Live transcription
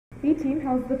Hey team,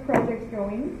 how's the project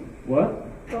going? What?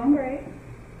 Going great.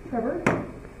 Trevor?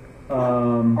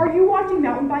 Are you watching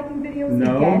mountain biking videos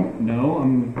again? No,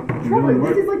 I'm Trevor,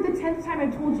 this is like the 10th time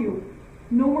I've told you.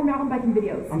 No more mountain biking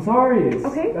videos. I'm sorry.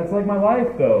 Okay? That's like my life,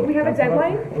 though. We have a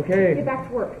deadline. Okay. Get back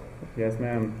to work. Yes,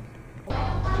 ma'am.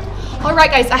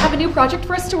 Alright guys, I have a new project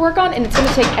for us to work on and it's going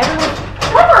to take everyone...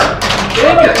 Trevor!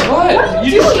 Dang it, what?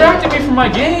 You distracted me from my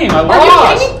game. I lost. Are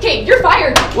you kidding me? Okay, you're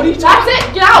fired. What are you talking about? That's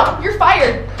it. Get out. You're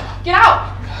fired. Get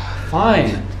out.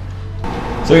 Fine.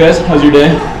 So guys, how's your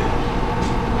day?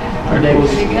 Our day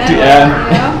was pretty good.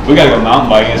 Yeah. We gotta go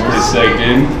mountain biking. It's pretty sick,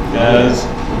 dude. Guys,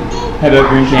 head up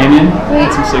Green Canyon.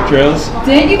 Get some sick trails.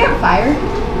 Didn't you get fired?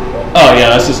 Oh yeah,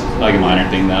 that's just like a minor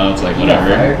thing though. It's like whatever.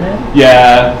 You got fired, man?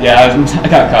 Yeah. I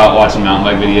got caught watching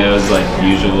mountain bike videos like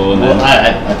usual, and then Well,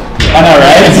 I know,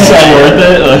 right? It's so worth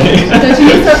it. Like. So should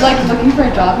you start like looking for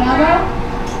a job now, though?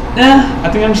 Yeah, I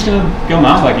think I'm just gonna go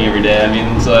mountain biking every day. I mean,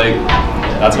 it's like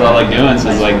that's what I like doing. So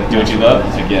it's like do what you love.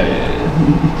 It's like yeah.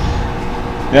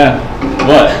 Yeah.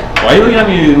 What? Why are you looking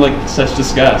at me in like such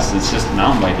disgust? It's just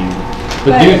mountain biking.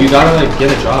 But dude, you gotta like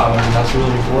get a job. I mean, that's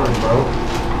really important, bro.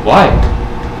 Why?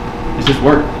 It's just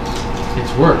work.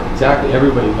 It's work. Exactly.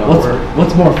 Everybody's got work.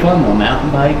 What's more fun though,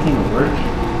 mountain biking or working?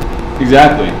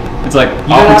 Exactly. It's like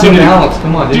You gotta have a opportunity. balance.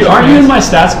 Come on, Dude, aren't you in my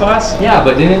stats class? Yeah,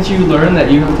 but didn't you learn that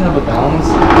you have to have a balance?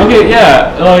 Okay,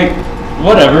 yeah, like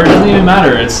whatever. It doesn't even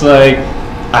matter. It's like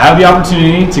I have the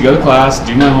opportunity to go to class,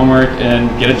 do my homework, and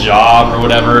get a job or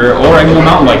whatever, or I can go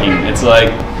mountain biking. It's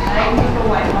like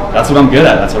that's what I'm good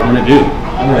at. That's what I'm gonna do.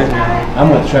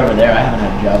 I'm with Trevor there. I haven't had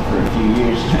a job for a few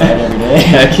years. Just fight every day.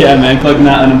 Heck yeah, man, collecting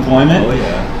that unemployment. Oh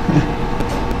yeah.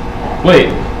 Wait,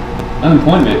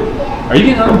 unemployment? Are you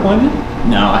getting unemployment?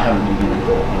 No, I haven't been getting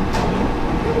employed.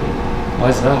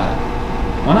 Why is that?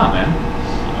 Why not, man?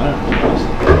 I don't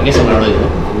know. I guess I'm not really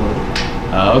looking for work.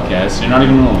 Oh, okay, so you're not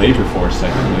even in the labor force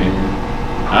technically.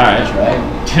 Alright. That's right.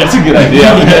 That's a good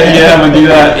idea. Yeah, I'm gonna do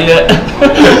that. Yeah.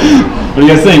 What do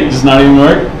you guys think? Just not even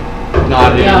work? Nah,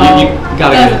 dude. No, You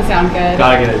gotta doesn't sound good.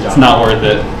 Gotta get a job. It's not worth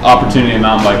it. Opportunity in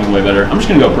mountain biking way better. I'm just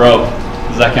gonna go pro.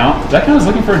 Does that count? Does that count as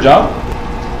looking for a job?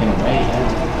 In a way,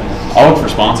 yeah. I'll look for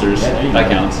sponsors. Yeah, there you That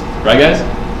go. counts. Right, guys?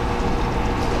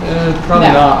 Probably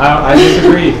No. not. I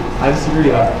disagree. I disagree.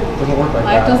 It doesn't work like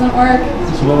Life that. doesn't work.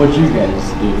 So what would you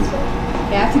guys do?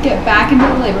 You have to get back into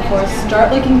the labor force,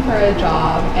 start looking for a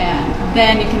job, and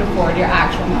then you can afford your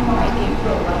actual mountain biking.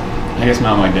 I guess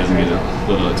mountain bike doesn't get a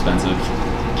little expensive,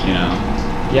 you know.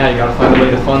 Yeah, you gotta find a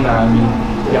way to fund that. I mean,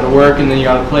 you gotta work and then you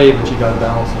gotta play, but you gotta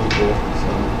balance those both.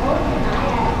 So.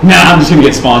 Nah, I'm just gonna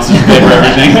get sponsors to pay for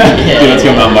everything. Dude, let's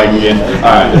go mountain biking again.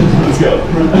 Alright, let's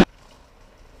go.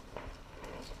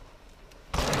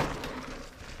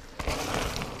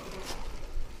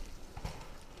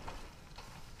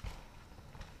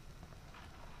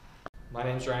 My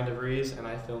name's Ryan DeVries, and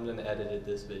I filmed and edited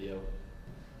this video.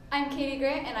 I'm Katie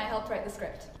Grant, and I helped write the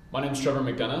script. My name's Trevor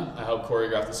McDonough. I helped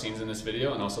choreograph the scenes in this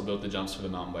video and also built the jumps for the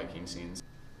mountain biking scenes.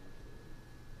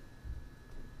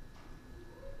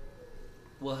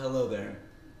 Well, hello there.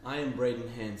 I am Braden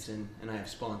Hansen, and I have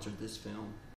sponsored this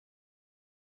film.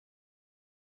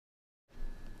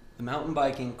 The mountain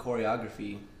biking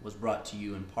choreography was brought to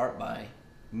you in part by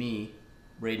me,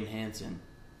 Braden Hansen.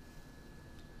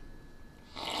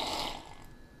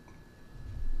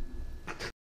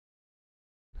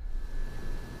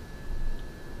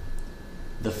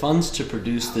 The funds to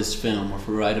produce this film were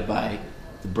provided by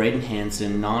the Braden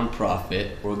Hansen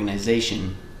non-profit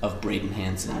organization of Braden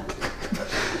Hansen.